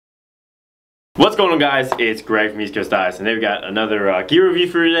What's going on, guys? It's Greg from East Coast Eyes, and today we got another gear review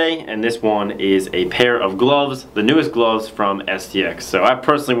for today, and this one is a pair of gloves, the newest gloves from STX. So I've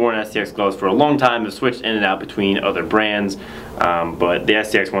personally worn STX gloves for a long time. I've switched in and out between other brands, but the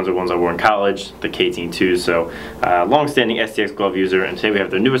STX ones are ones I wore in college, the K-Teen 2, so long-standing STX glove user, and today we have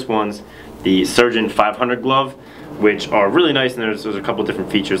their newest ones, the Surgeon 500 glove, which are really nice, and there's a couple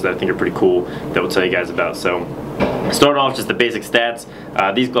different features that I think are pretty cool that we'll tell you guys about. So start off just the basic stats.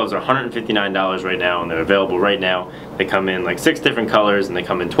 These gloves are $159 right now, and they're available right now. They come in like 6 different colors, and they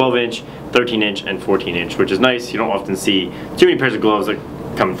come in 12-inch, 13-inch, and 14-inch, which is nice. You don't often see too many pairs of gloves that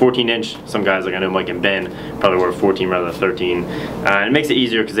come in 14-inch. Some guys, like I know Mike and Ben, probably wear 14 rather than 13. And it makes it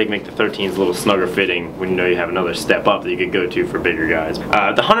easier because they can make the 13s a little snugger fitting when you know you have another step up that you could go to for bigger guys.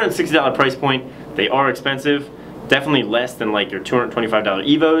 The $160 price point, they are expensive. Definitely less than like your $225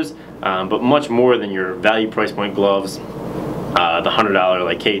 EVOs, but much more than your value price point gloves, the $100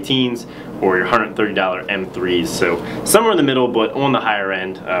 like K-Teens, or your $130 M3s. So somewhere in the middle, but on the higher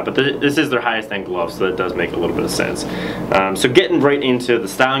end. But this is their highest end glove, so that does make a little bit of sense. So getting right into the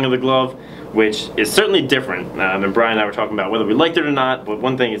styling of the glove, which is certainly different. And Brian and I were talking about whether we liked it or not, but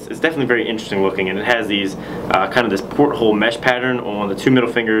one thing is it's definitely very interesting looking, and it has these kind of this porthole mesh pattern on the 2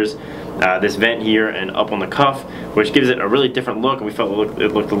 middle fingers, this vent here, and up on the cuff, which gives it a really different look, and we felt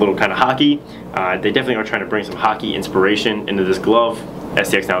it looked a little kind of hockey. They definitely are trying to bring some hockey inspiration into this glove.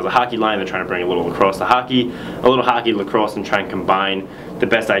 STX now is a hockey line. They're trying to bring a little lacrosse to hockey, a little hockey to lacrosse, and try and combine the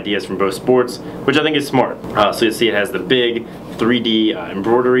best ideas from both sports, which I think is smart. So you'll see it has the big 3D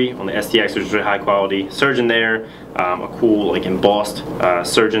embroidery on the STX, which is really high quality. Surgeon there, a cool like embossed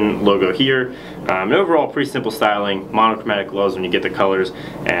Surgeon logo here. And overall, pretty simple styling, monochromatic gloves when you get the colors,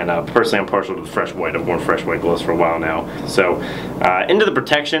 and personally I'm partial to the fresh white. I've worn fresh white gloves for a while now. So into the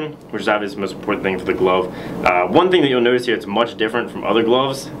protection, which is obviously the most important thing for the glove. One thing that you'll notice here that's much different from other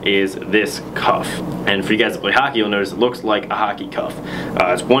gloves is this cuff. And for you guys that play hockey, you'll notice it looks like a hockey cuff.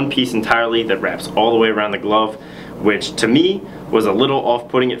 It's one piece entirely that wraps all the way around the glove, which to me was a little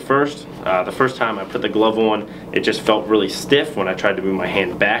off-putting at first. The first time I put the glove on, it just felt really stiff when I tried to move my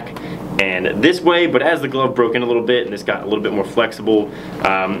hand back and this way, but as the glove broke in a little bit and this got a little bit more flexible,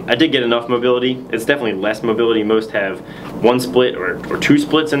 I did get enough mobility. It's definitely less mobility. Most have 1 split or 2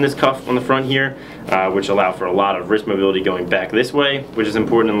 splits in this cuff on the front here, which allow for a lot of wrist mobility going back this way, which is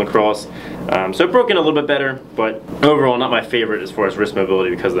important in lacrosse. So it broke in a little bit better, but overall not my favorite as far as wrist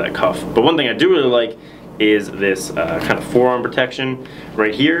mobility because of that cuff. But one thing I do really like is this kind of forearm protection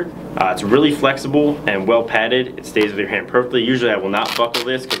right here. It's really flexible and well padded. It stays with your hand perfectly. Usually I will not buckle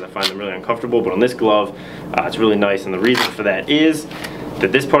this because I find them really uncomfortable, but on this glove it's really nice, and the reason for that is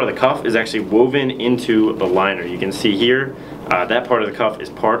that this part of the cuff is actually woven into the liner. You can see here that part of the cuff is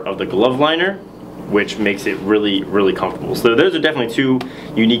part of the glove liner, which makes it really, really comfortable. So those are definitely 2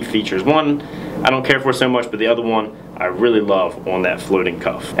 unique features. One I don't care for so much, but the other one I really love on that floating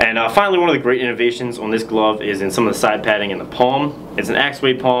cuff. And finally, one of the great innovations on this glove is in some of the side padding in the palm. It's an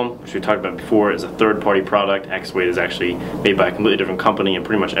Axwade palm, which we talked about before. It's a third-party product. Axwade is actually made by a completely different company, and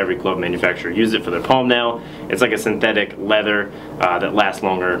pretty much every glove manufacturer uses it for their palm now. It's like a synthetic leather that lasts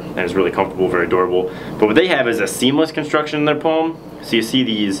longer and is really comfortable, very durable. But what they have is a seamless construction in their palm. So you see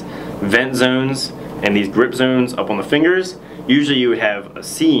these vent zones and these grip zones up on the fingers. Usually you would have a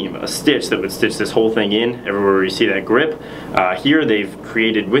seam, a stitch that would stitch this whole thing in everywhere you see that grip. Here they've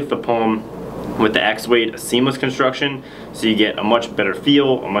created with the palm, with the Axwade, a seamless construction, so you get a much better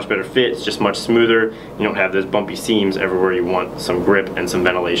feel, a much better fit. It's just much smoother. You don't have those bumpy seams everywhere you want some grip and some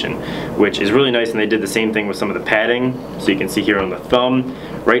ventilation, which is really nice. And they did the same thing with some of the padding. So you can see here on the thumb,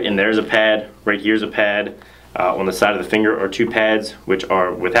 right in there's a pad, right here's a pad. On the side of the finger are 2 pads, which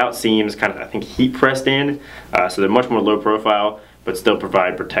are without seams, kind of I think heat pressed in, so they're much more low profile, but still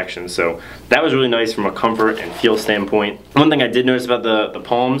provide protection. So that was really nice from a comfort and feel standpoint. One thing I did notice about the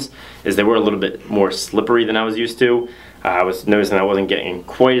palms is they were a little bit more slippery than I was used to. I was noticing I wasn't getting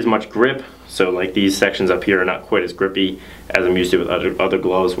quite as much grip, so like these sections up here are not quite as grippy as I'm used to with other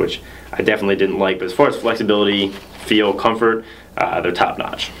gloves, which I definitely didn't like. But as far as flexibility, feel, comfort, they're top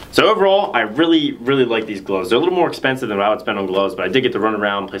notch. So overall, I really, really like these gloves. They're a little more expensive than what I would spend on gloves, but I did get to run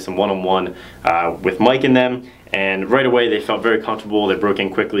around, play some one-on-one with Mike in them, and right away they felt very comfortable. They broke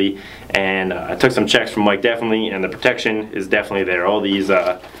in quickly, and I took some checks from Mike definitely, and the protection is definitely there. All these,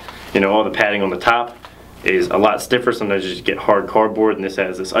 you know, all the padding on the top is a lot stiffer. Sometimes you just get hard cardboard, and this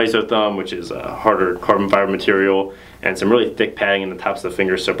has this iso thumb, which is a harder carbon fiber material, and some really thick padding in the tops of the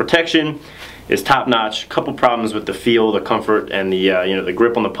fingers. So protection is top notch. Couple problems with the feel, the comfort, and the you know, the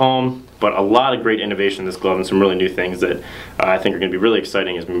grip on the palm, but a lot of great innovation in this glove and some really new things that I think are going to be really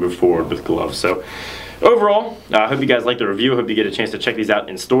exciting as we move forward with gloves. So Overall, I hope you guys like the review. I hope you get a chance to check these out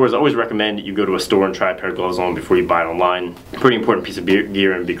in stores. I always recommend you go to a store and try a pair of gloves on before you buy it online. Pretty important piece of gear, and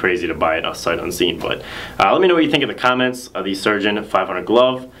it'd be crazy to buy it sight unseen. But let me know what you think in the comments of the Surgeon 500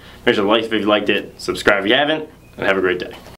 glove. Make sure to like if you liked it, subscribe if you haven't, and have a great day.